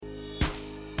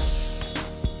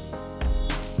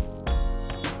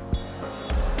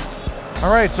All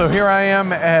right, so here I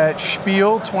am at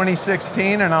Spiel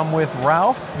 2016, and I'm with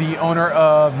Ralph, the owner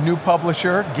of new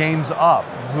publisher Games Up,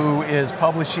 who is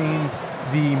publishing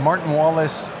the Martin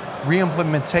Wallace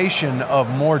re-implementation of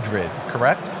Mordred,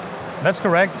 correct? That's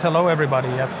correct. Hello, everybody.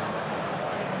 Yes.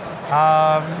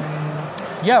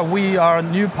 We are a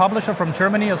new publisher from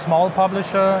Germany, a small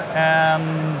publisher,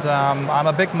 and I'm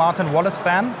a big Martin Wallace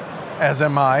fan. As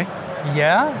am I.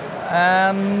 Yeah,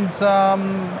 and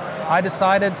I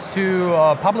decided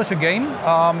to publish a game.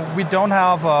 We don't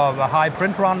have a high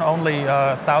print run, only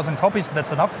 1,000 copies.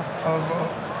 That's enough.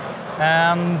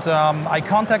 And I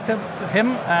contacted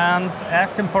him and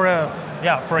asked him for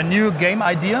a new game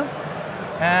idea.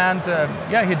 And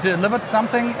he delivered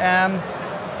something. And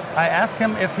I asked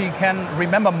him if he can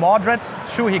remember Mordred.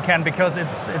 Sure, he can, because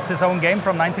it's his own game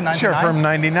from 1999. Sure, from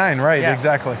 '99, right? Yeah.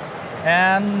 Exactly.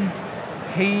 And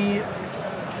he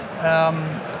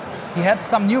had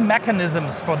some new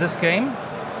mechanisms for this game,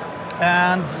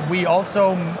 and we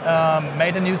also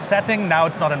made a new setting. Now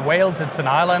it's not in Wales, it's in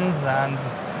Ireland, and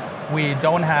we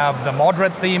don't have the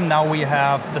Mordred theme. Now we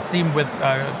have the theme with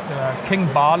King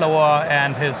Barlower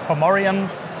and his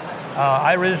Fomorians,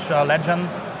 Irish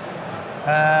legends.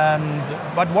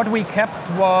 But what we kept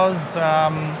was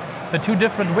the two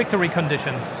different victory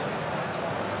conditions.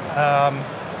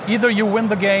 Either you win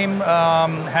the game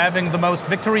having the most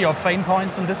victory or fame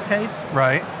points in this case,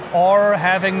 right, or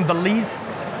having the least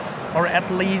or at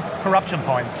least corruption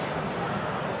points.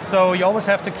 So you always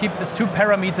have to keep these two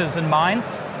parameters in mind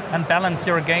and balance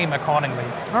your game accordingly.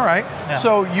 All right. Yeah.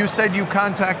 So you said you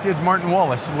contacted Martin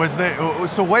Wallace.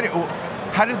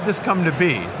 How did this come to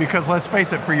be? Because let's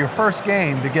face it, for your first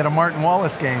game to get a Martin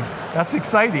Wallace game, that's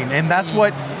exciting, and that's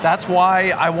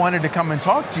why I wanted to come and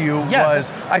talk to you. Yeah.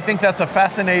 I think that's a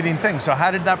fascinating thing. So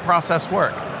how did that process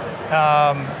work?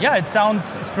 It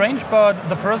sounds strange, but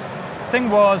the first thing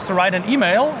was to write an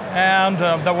email, and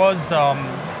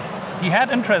he had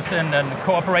interest in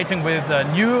cooperating with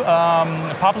new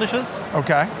publishers.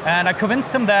 Okay. And I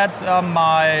convinced him that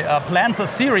my plans are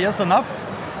serious enough.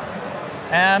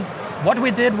 And what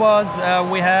we did was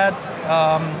we had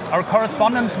our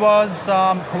correspondence was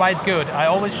quite good. I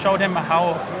always showed him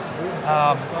how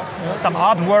some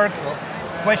artwork,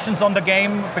 questions on the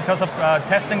game because of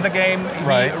testing the game.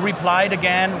 Right. He replied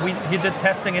again. He did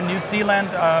testing in New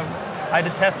Zealand. I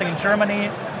did testing in Germany,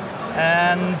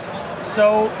 and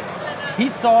so he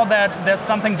saw that there's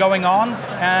something going on,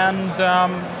 and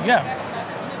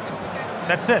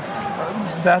that's it.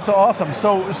 That's awesome.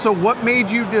 So what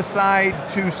made you decide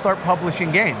to start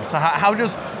publishing games?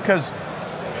 Because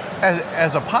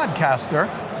as a podcaster,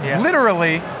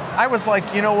 literally, I was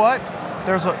like, you know what?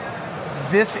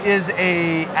 This is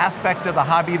a aspect of the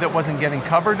hobby that wasn't getting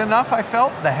covered enough, I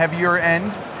felt, the heavier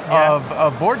end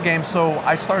of board games, so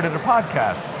I started a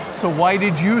podcast. So why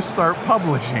did you start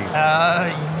publishing?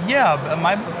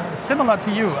 Similar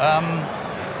to you.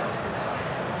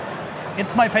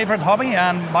 It's my favorite hobby,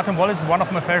 and Martin Wallace is one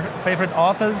of my favorite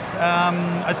authors.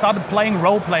 I started playing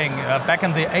role-playing back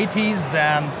in the 80s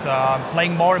and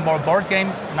playing more and more board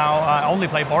games. Now I only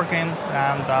play board games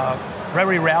and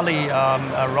very rarely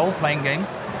role-playing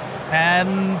games.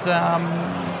 And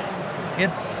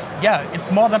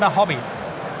it's more than a hobby,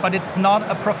 but it's not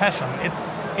a profession.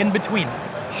 It's in between.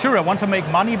 Sure, I want to make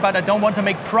money, but I don't want to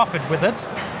make profit with it.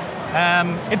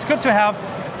 It's good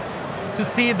to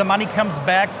see the money comes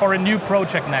back for a new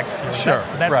project next year. Sure,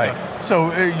 that's right. Good.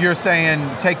 So you're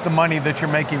saying take the money that you're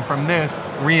making from this,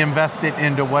 reinvest it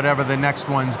into whatever the next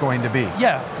one's going to be.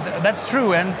 Yeah, that's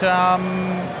true. And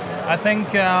I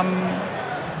think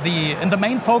the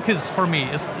main focus for me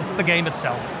is the game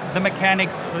itself, the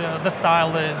mechanics, the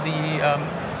style,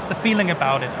 the feeling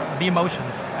about it, the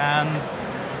emotions. And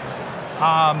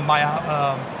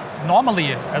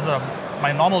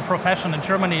my normal profession in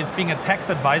Germany is being a tax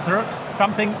advisor,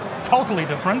 something totally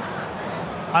different.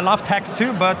 I love tax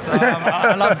too, but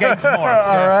I love games more.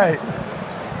 All right.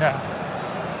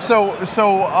 Yeah. So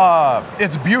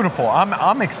it's beautiful.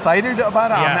 I'm excited about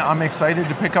it. Yeah. I'm excited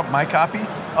to pick up my copy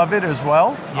of it as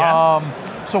well.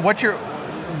 Yeah. So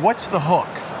what's the hook?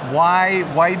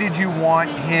 Why did you want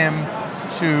him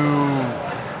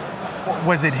to?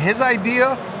 Was it his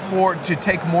idea to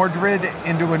take Mordred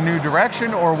into a new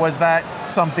direction, or was that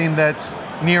something that's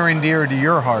near and dear to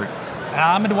your heart?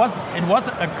 It was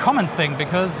a common thing,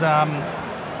 because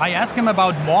I asked him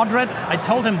about Mordred. I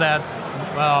told him that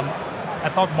I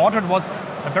thought Mordred was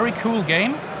a very cool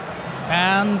game,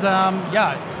 and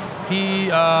he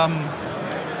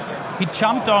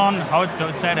jumped on, how do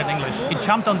I say it in English? He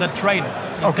jumped on the train.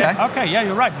 He said, okay, yeah,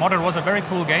 you're right. Mordred was a very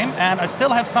cool game, and I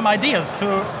still have some ideas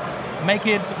to make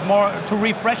it more, to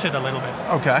refresh it a little bit.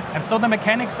 Okay. And so the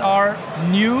mechanics are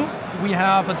new. We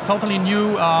have a totally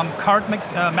new card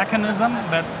mechanism.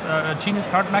 That's a Genius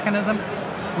card mechanism.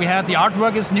 We had the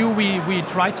artwork is new. We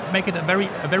tried to make it a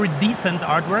very decent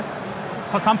artwork.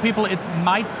 For some people, it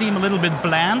might seem a little bit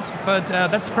bland, but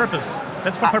that's purpose.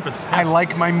 That's for purpose. I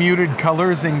like my muted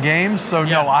colors in games, so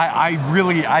no, I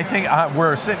think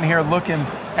we're sitting here looking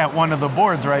at one of the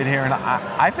boards right here, and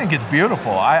I think it's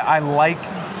beautiful. I like,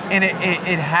 and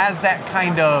it has that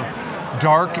kind of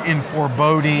dark and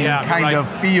foreboding kind of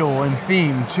feel and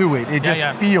theme to it. It just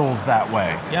feels that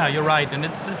way. Yeah, you're right, and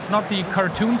it's not the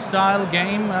cartoon style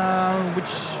game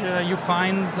which you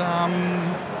find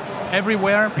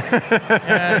everywhere.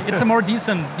 It's a more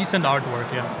decent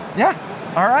artwork. Yeah.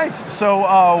 All right. So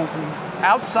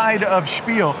outside of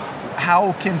Spiel,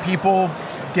 how can people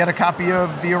get a copy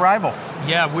of The Arrival?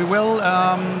 Yeah, we will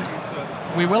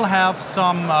have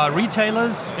some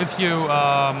retailers. If you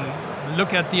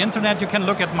look at the internet, you can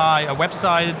look at my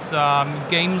website,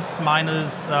 games-up.de.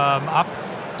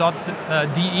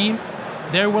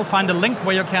 There you will find a link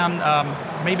where you can,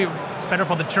 maybe it's better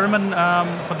for the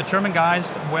German guys,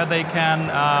 where they can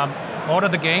order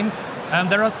the game. And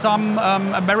there are some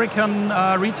American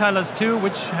retailers too,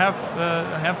 which have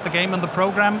the game in the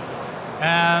program,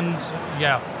 and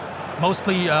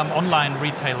mostly online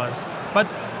retailers.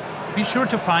 But be sure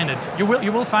to find it. You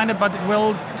will find it, but it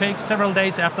will take several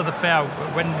days after the fair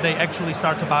when they actually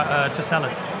start to sell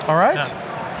it. All right.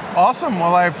 Yeah. Awesome.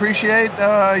 Well, I appreciate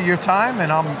your time,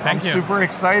 and I'm super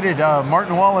excited.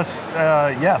 Martin Wallace,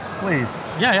 yes, please.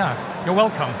 Yeah. You're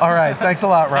welcome. All right. Thanks a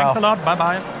lot, Ralph. Thanks a lot.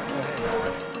 Bye-bye.